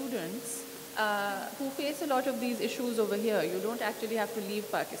of students who face a lot of these issues over here. You don't actually have to leave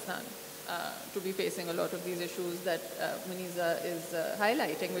Pakistan to be facing a lot of these issues that Muneeza is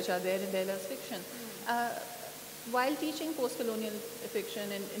highlighting, which are there in Leila's fiction. While teaching post-colonial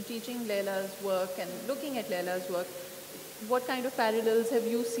fiction and teaching Leila's work and looking at Leila's work, what kind of parallels have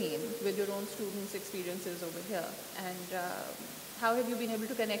you seen with your own students' experiences over here? And how have you been able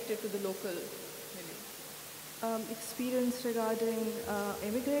to connect it to the local experience regarding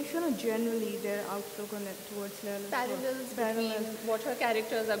immigration, or generally their outlook on it towards Leila's parallels between what her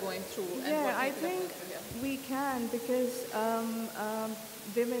characters are going through and what I think we can, because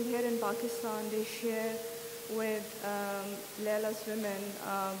women here in Pakistan, they share with Leila's women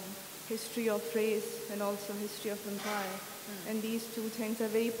history of race and also history of empire. And these two things are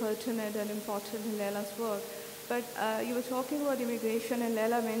very pertinent and important in Leila's work. But you were talking about immigration, and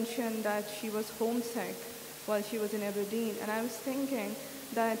Leila mentioned that she was homesick while she was in Aberdeen. And I was thinking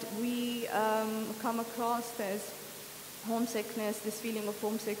that we come across this homesickness, this feeling of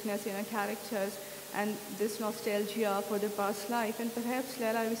homesickness in our characters, and this nostalgia for the past life. And perhaps,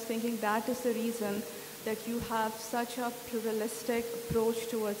 Leila, I was thinking that is the reason that you have such a pluralistic approach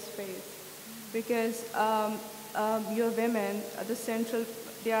towards faith. Because your women are the central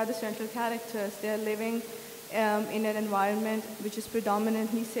characters. They are living in an environment which is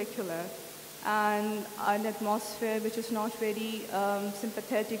predominantly secular, and an atmosphere which is not very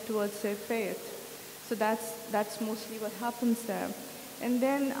sympathetic towards their faith. So that's mostly what happens there. And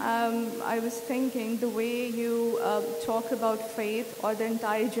then I was thinking the way you talk about faith, or the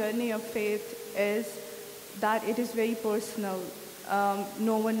entire journey of faith, is that it is very personal.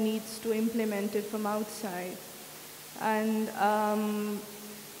 No one needs to implement it from outside. And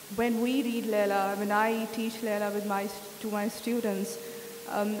when we read Leila, when I teach Leila to my students,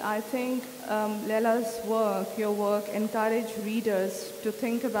 I think Leila's work, your work, encourage readers to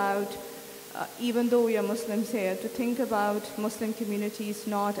think about, even though we are Muslims here, to think about Muslim communities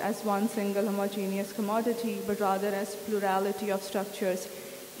not as one single homogeneous commodity, but rather as plurality of structures,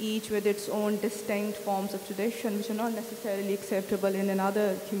 each with its own distinct forms of tradition, which are not necessarily acceptable in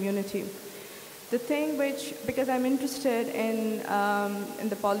another community. The thing which, because I'm interested in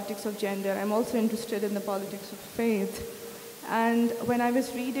the politics of gender, I'm also interested in the politics of faith. And when I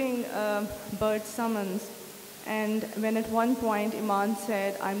was reading Bird Summons, and when at one point Iman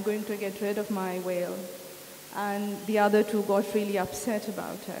said, I'm going to get rid of my whale, and the other two got really upset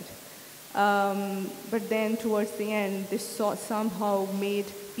about it. But then towards the end, they somehow made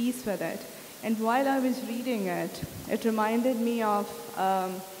peace with it. And while I was reading it, it reminded me of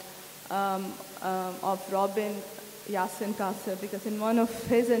Robin Yassin Kasser, because in one of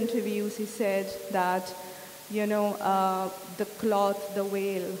his interviews he said that, the cloth, the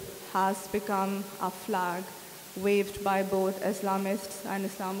whale, has become a flag waved by both Islamists and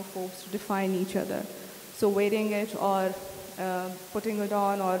Islamophobes to define each other. So wearing it or putting it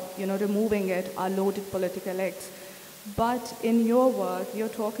on or removing it are loaded political acts. But in your work, you're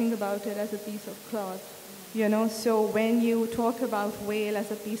talking about it as a piece of cloth. So when you talk about whale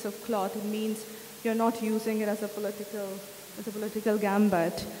as a piece of cloth, it means you're not using it as a political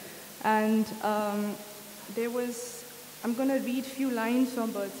gambit. And I'm going to read a few lines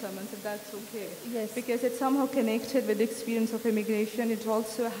from Bird Summons, if that's okay. Yes. Because it's somehow connected with the experience of immigration. It's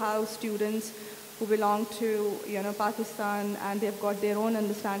also how students who belong to Pakistan, and they've got their own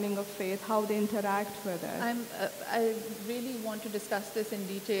understanding of faith, how they interact with it. I really want to discuss this in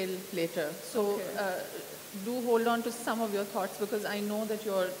detail later. So Okay. Do hold on to some of your thoughts, because I know that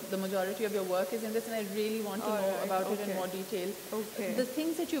the majority of your work is in this, and I really want to know about it in more detail. Okay. The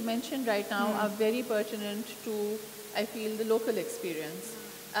things that you mentioned right now are very pertinent to, I feel, the local experience.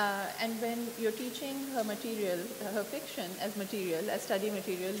 And when you're teaching her material, her fiction as material, as study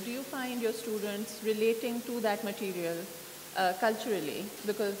material, do you find your students relating to that material culturally?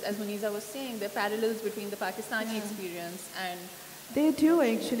 Because as Muneeza was saying, there are parallels between the Pakistani experience and... They do,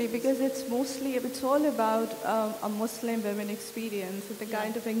 actually, because it's all about a Muslim women experience, the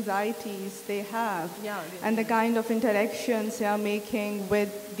kind of anxieties they have, and the kind of interactions they are making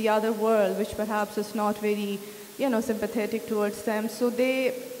with the other world, which perhaps is not very, sympathetic towards them. So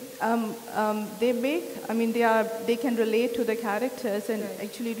they can relate to the characters. And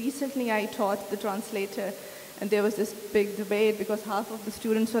actually, recently I taught the translator, and there was this big debate because half of the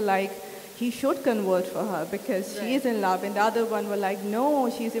students were like, he should convert for her because she is in love, and the other one were like, no,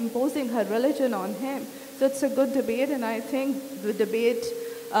 she's imposing her religion on him. So it's a good debate, and I think the debate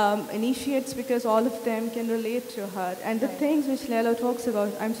initiates because all of them can relate to her. And the things which Leila talks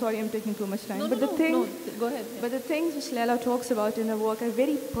about, I'm sorry I'm taking too much time, No, go ahead. But the things which Leila talks about in her work are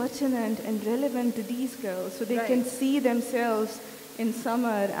very pertinent and relevant to these girls, so they can see themselves in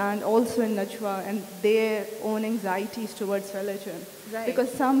Summer and also in Najwa and their own anxieties towards religion.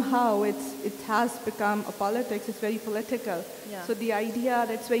 Because somehow it has become a politics, it's very political. So the idea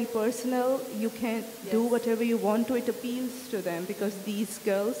that's very personal, you can do whatever you want to, it appeals to them because these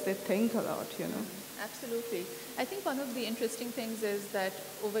girls, they think a lot, Absolutely. I think one of the interesting things is that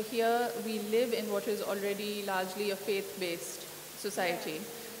over here we live in what is already largely a faith-based society.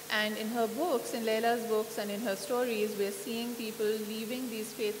 And in her books, in Leila's books and in her stories, we're seeing people leaving these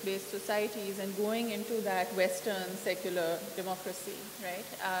faith-based societies and going into that Western secular democracy, right?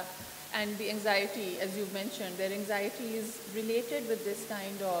 And the anxiety, as you've mentioned, their anxiety is related with this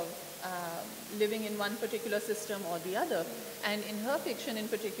kind of living in one particular system or the other. And in her fiction in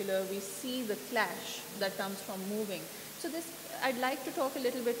particular, we see the clash that comes from moving. So I'd like to talk a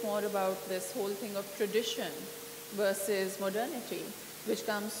little bit more about this whole thing of tradition versus modernity, which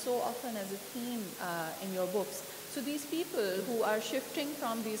comes so often as a theme in your books. So these people who are shifting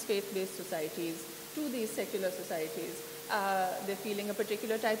from these faith-based societies to these secular societies, they're feeling a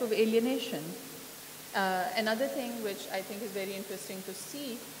particular type of alienation. Another thing which I think is very interesting to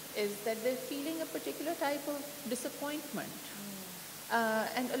see is that they're feeling a particular type of disappointment.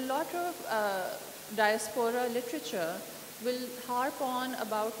 And a lot of diaspora literature will harp on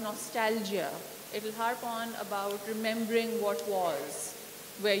about nostalgia. It will harp on about remembering what was,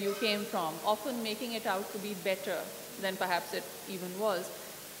 where you came from, often making it out to be better than perhaps it even was.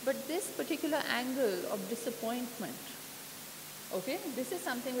 But this particular angle of disappointment, okay, this is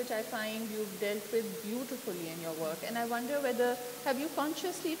something which I find you've dealt with beautifully in your work. And I wonder whether, have you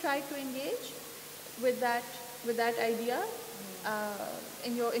consciously tried to engage with that idea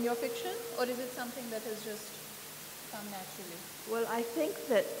in your fiction, or is it something that has just come naturally? Well, I think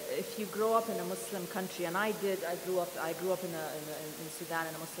that if you grow up in a Muslim country, and I did, I grew up in Sudan,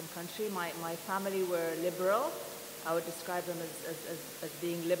 in a Muslim country. My family were liberal. I would describe them as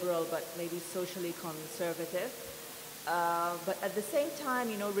being liberal, but maybe socially conservative. But at the same time,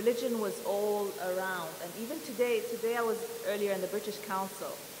 you know, religion was all around. And even today I was earlier in the British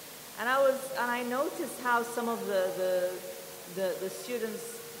Council, and I noticed how some of the students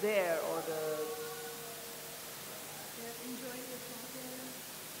there, or They're enjoying the talk.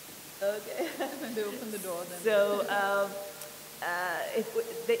 Okay, when they open the door then. So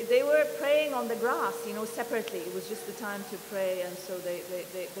they were praying on the grass, you know, separately. It was just the time to pray, and so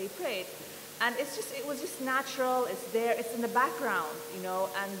they prayed. And it was just natural. It's there. It's in the background, you know.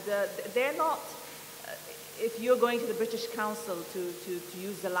 And they're not. If you're going to the British Council to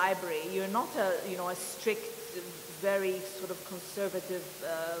use the library, you're not a strict, very sort of conservative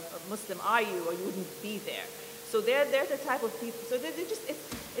Muslim, are you? Or you wouldn't be there. So they're the type of people. So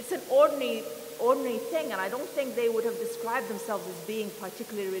it's an ordinary thing, and I don't think they would have described themselves as being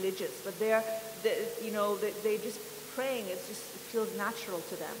particularly religious. But they're just praying. It feels natural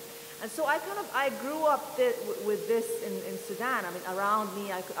to them. And so I grew up with this in Sudan. I mean, around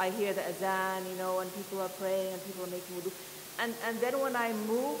me, I hear the azan, you know, and people are praying and people are making wudu. And then when I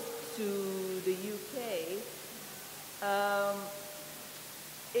moved to the UK,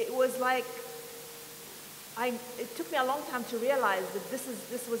 it was like, it took me a long time to realize that this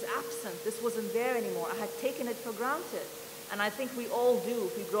was absent. This wasn't there anymore. I had taken it for granted. And I think we all do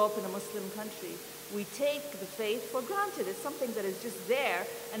if we grow up in a Muslim country. We take the faith for granted. It's something that is just there,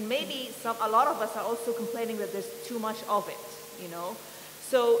 and maybe a lot of us are also complaining that there's too much of it, you know.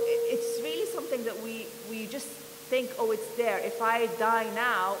 So it's really something that we just think, oh, it's there. If I die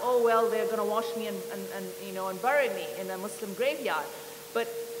now, oh well, they're going to wash me and bury me in a Muslim graveyard. But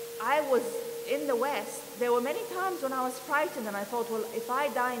I was in the West. There were many times when I was frightened, and I thought, well, if I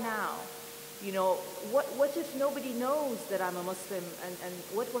die now, you know, what if nobody knows that I'm a Muslim, and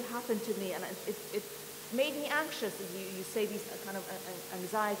what will happen to me? And it made me anxious, as you say, these kind of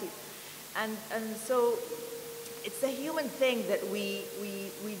anxieties. And so it's a human thing that we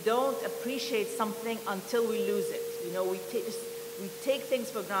don't appreciate something until we lose it. You know, we take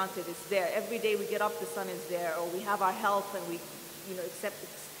things for granted. It's there. Every day we get up, the sun is there, or we have our health, and we, you know, expect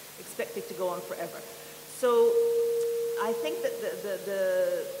it to go on forever. So I think that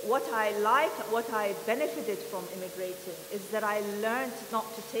what I benefited from immigrating is that I learned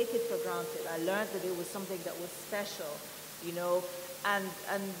not to take it for granted. I learned that it was something that was special, you know, and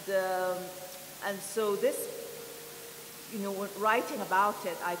so this, you know, when writing about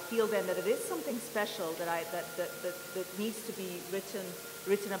it, I feel then that it is something special that needs to be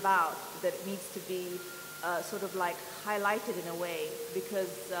written about, that needs to be sort of like highlighted in a way, because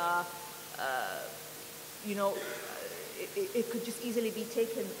you know, it could just easily be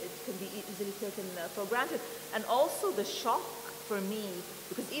taken. It can be easily taken for granted, and also the shock for me,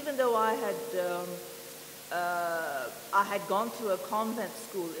 because even though I had gone to a convent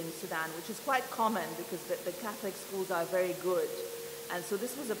school in Sudan, which is quite common because the Catholic schools are very good, and so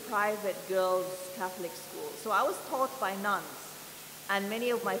this was a private girls' Catholic school. So I was taught by nuns, and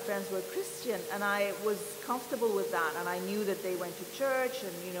many of my friends were Christian, and I was comfortable with that, and I knew that they went to church,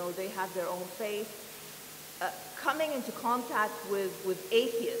 and you know, they had their own faith. Coming into contact with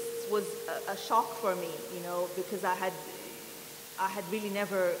atheists was a shock for me, you know, because I had really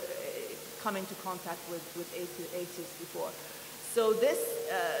never come into contact with atheists before. So this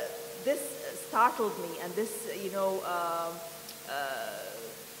startled me, and this, you know,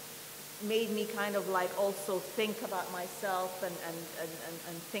 made me kind of like also think about myself and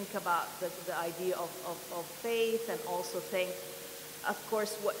think about the idea of faith, and also think, of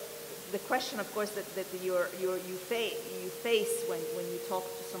course, the question, of course, that you face when you talk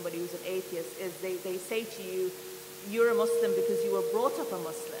to somebody who's an atheist is they say to you, you're a Muslim because you were brought up a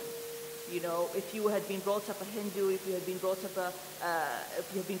Muslim. You know, if you had been brought up a Hindu, if you had been brought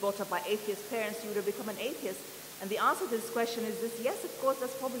up by atheist parents, you would have become an atheist. And the answer to this question is this: yes, of course,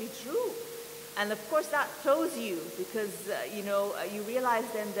 that's probably true. And of course, that throws you because you realize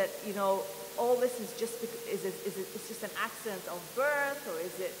then that all this is just it's just an accident of birth, or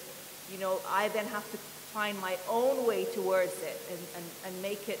is it I then have to find my own way towards it and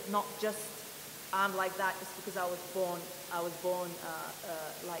make it not just I'm like that just because I was born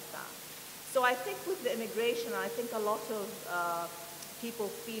like that. So I think with the immigration, I think a lot of people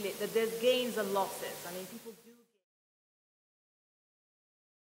feel it, that there's gains and losses. I mean, people do